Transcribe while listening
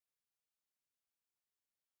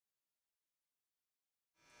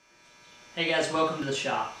Hey guys, welcome to the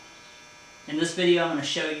shop. In this video I'm going to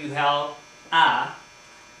show you how I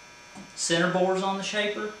center bores on the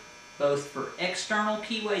shaper, both for external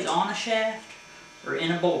keyways on a shaft or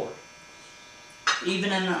in a bore.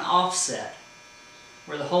 Even in an offset,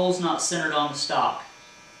 where the hole's not centered on the stock.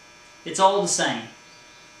 It's all the same.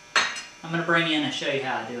 I'm going to bring you in and show you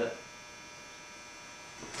how I do it.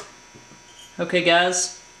 Okay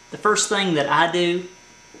guys, the first thing that I do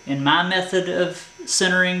in my method of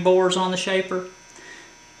centering bores on the shaper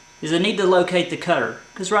is I need to locate the cutter,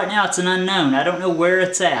 because right now it's an unknown. I don't know where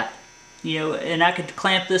it's at, and I could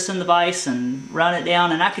clamp this in the vise and run it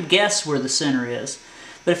down and I could guess where the center is.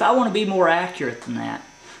 But if I want to be more accurate than that,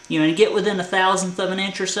 and get within 1/1000th of an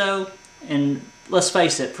inch or so, and let's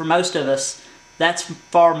face it, for most of us that's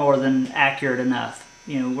far more than accurate enough.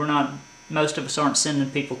 Most of us aren't sending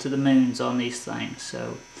people to the moons on these things,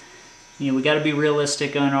 so we got to be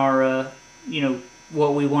realistic on our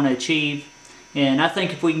what we want to achieve. And I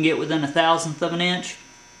think if we can get within 1/1000th of an inch,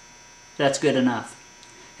 that's good enough.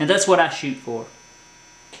 And that's what I shoot for.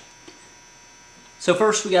 So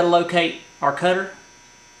first we got to locate our cutter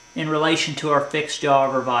in relation to our fixed jaw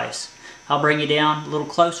of our vise. I'll bring you down a little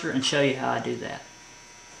closer and show you how I do that.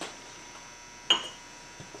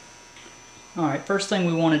 Alright, first thing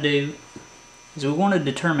we want to do is we want to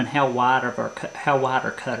determine how wide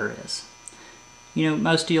our cutter is.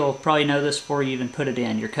 Most of you will probably know this before you even put it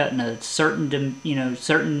in. You're cutting a certain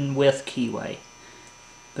certain width keyway.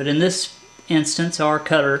 But in this instance, our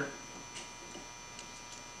cutter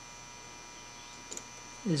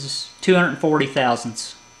is 240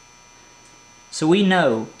 thousandths. So we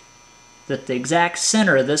know that the exact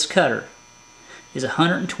center of this cutter is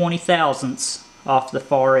 120 thousandths off the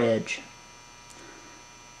far edge.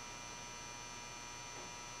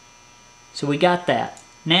 So we got that.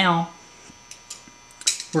 Now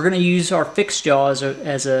we're going to use our fixed jaw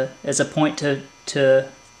as a point to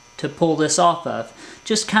pull this off of,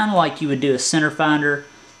 just kind of like you would do a center finder,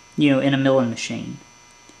 in a milling machine.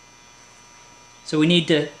 So we need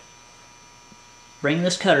to bring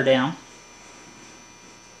this cutter down,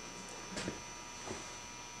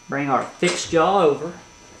 bring our fixed jaw over,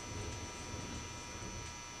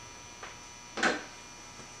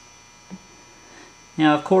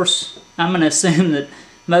 now of course I'm going to assume that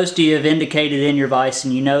most of you have indicated in your vise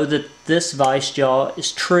and you know that this vise jaw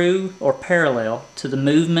is true or parallel to the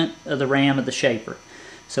movement of the ram of the shaper.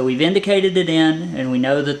 So we've indicated it in, and we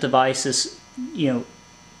know that the vise is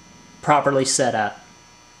properly set up.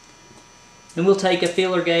 Then we'll take a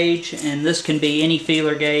feeler gauge, and this can be any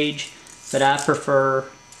feeler gauge, but I prefer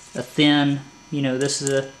a thin, this is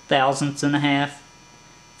a 1/1000th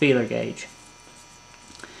feeler gauge.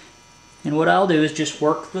 And what I'll do is just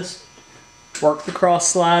work the cross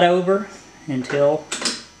slide over until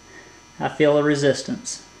I feel a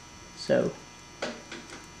resistance. So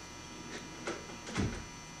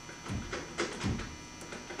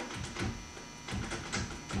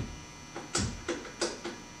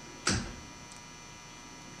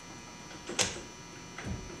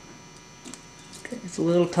okay, it's a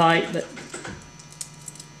little tight, but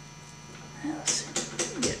let's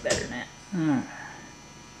get better now. All right.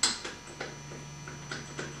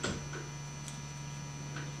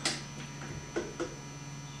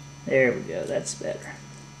 There we go, that's better.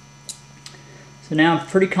 So now I'm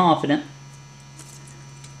pretty confident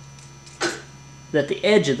that the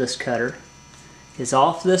edge of this cutter is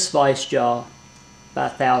off this vise jaw by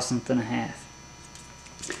 1/1000th.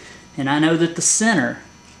 And I know that the center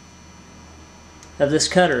of this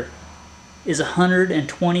cutter is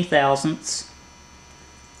 120 thousandths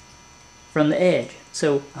from the edge.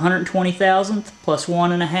 So 120 thousandths plus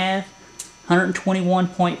 1.5,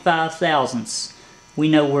 121.5 thousandths. We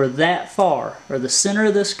know we're that far, or the center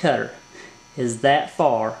of this cutter is that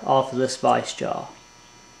far off of this vise jaw.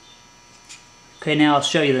 Okay, now I'll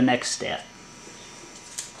show you the next step.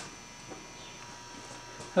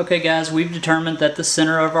 Okay guys, we've determined that the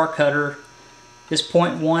center of our cutter is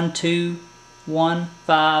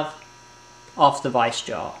 0.1215 off the vise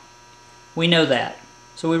jaw. We know that,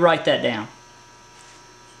 so we write that down.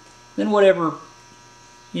 Then whatever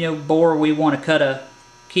bore we want to cut a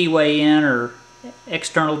keyway in, or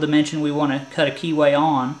external dimension we want to cut a keyway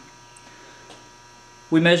on,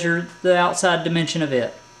 we measure the outside dimension of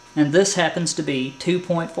it, and this happens to be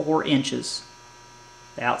 2.4 inches,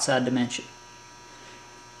 the outside dimension.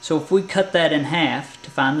 So if we cut that in half to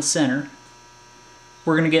find the center,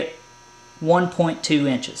 we're going to get 1.2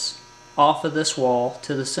 inches off of this wall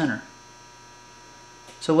to the center.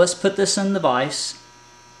 So let's put this in the vise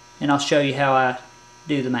and I'll show you how I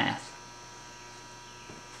do the math.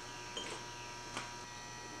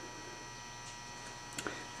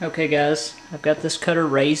 Okay guys, I've got this cutter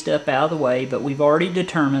raised up out of the way, but we've already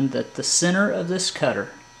determined that the center of this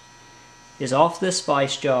cutter is off this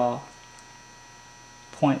vice jaw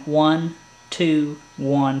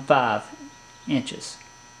 0.1215 inches.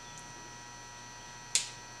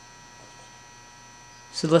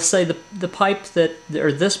 So let's say the pipe that,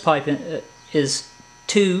 or this pipe is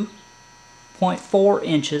 2.4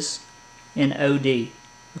 inches in OD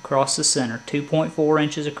across the center, 2.4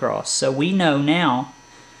 inches across. So we know now,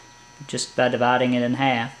 just by dividing it in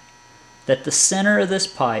half, that the center of this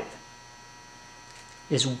pipe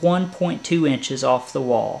is 1.2 inches off the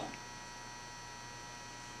wall.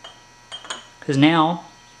 Because now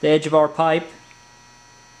the edge of our pipe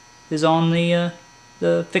is on the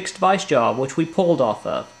fixed vice jaw, which we pulled off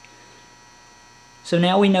of. So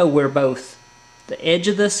now we know where both the edge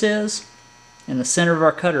of this is and the center of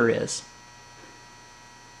our cutter is.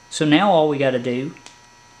 So now all we got to do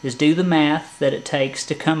is do the math that it takes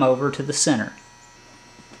to come over to the center.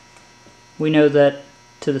 We know that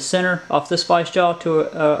to the center off this vice jaw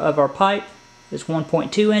of our pipe is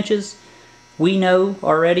 1.2 inches. We know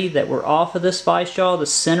already that we're off of this vice jaw. The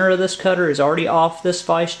center of this cutter is already off this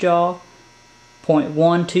vice jaw,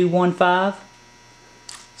 0.1215.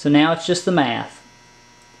 So now it's just the math.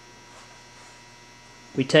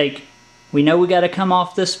 We know we got to come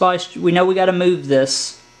off this vice, we know we got to move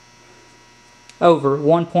this over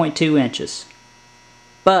 1.2 inches.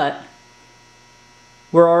 But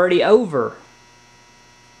we're already over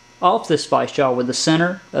off this vice jaw with the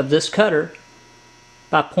center of this cutter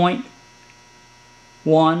by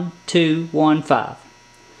 0.1215.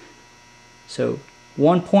 So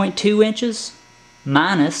 1.2 inches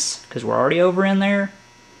minus, because we're already over in there,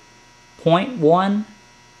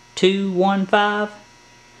 0.1215,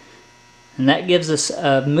 and that gives us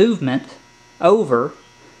a movement over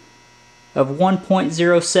of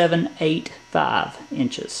 1.0785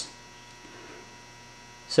 inches.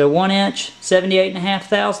 So 1 inch, 78.5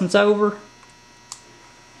 thousandths over,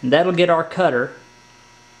 and that'll get our cutter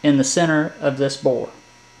in the center of this bore.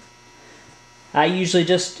 I usually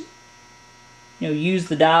just use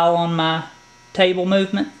the dial on my table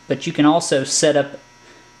movement, but you can also set up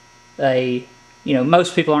a,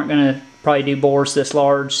 most people aren't going to probably do bores this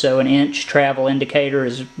large, so an inch travel indicator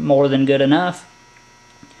is more than good enough.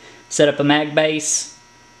 Set up a mag base,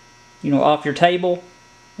 off your table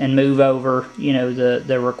and move over,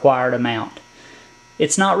 the required amount.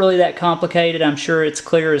 It's not really that complicated. I'm sure it's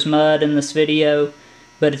clear as mud in this video,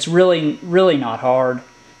 but it's really not hard.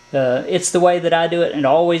 It's the way that I do it, and it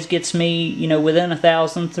always gets me, within a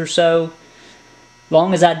thousandth or so. As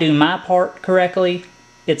long as I do my part correctly,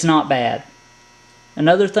 it's not bad.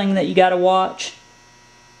 Another thing that you got to watch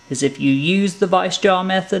is if you use the vice jaw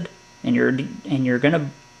method and you're going to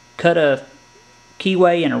cut a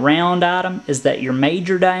keyway in a round item, is that your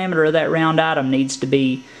major diameter of that round item needs to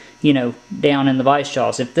be, down in the vice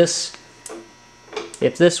jaws. If this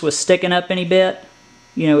was sticking up any bit,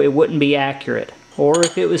 it wouldn't be accurate. Or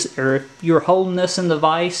if you're holding this in the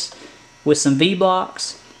vise with some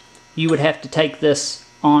V-blocks, you would have to take this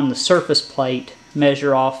on the surface plate,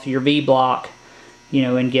 measure off your V-block,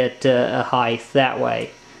 and get a height that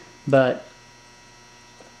way. But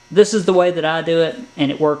this is the way that I do it,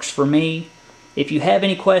 and it works for me. If you have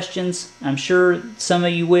any questions, I'm sure some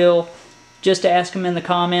of you will, just ask them in the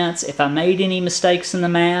comments. If I made any mistakes in the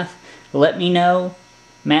math, let me know.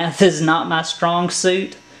 Math is not my strong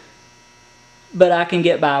suit, but I can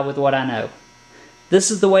get by with what I know.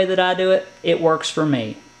 This is the way that I do it. It works for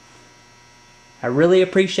me. I really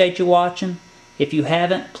appreciate you watching. If you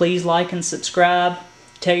haven't, please like and subscribe.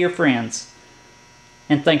 Tell your friends.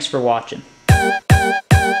 And thanks for watching.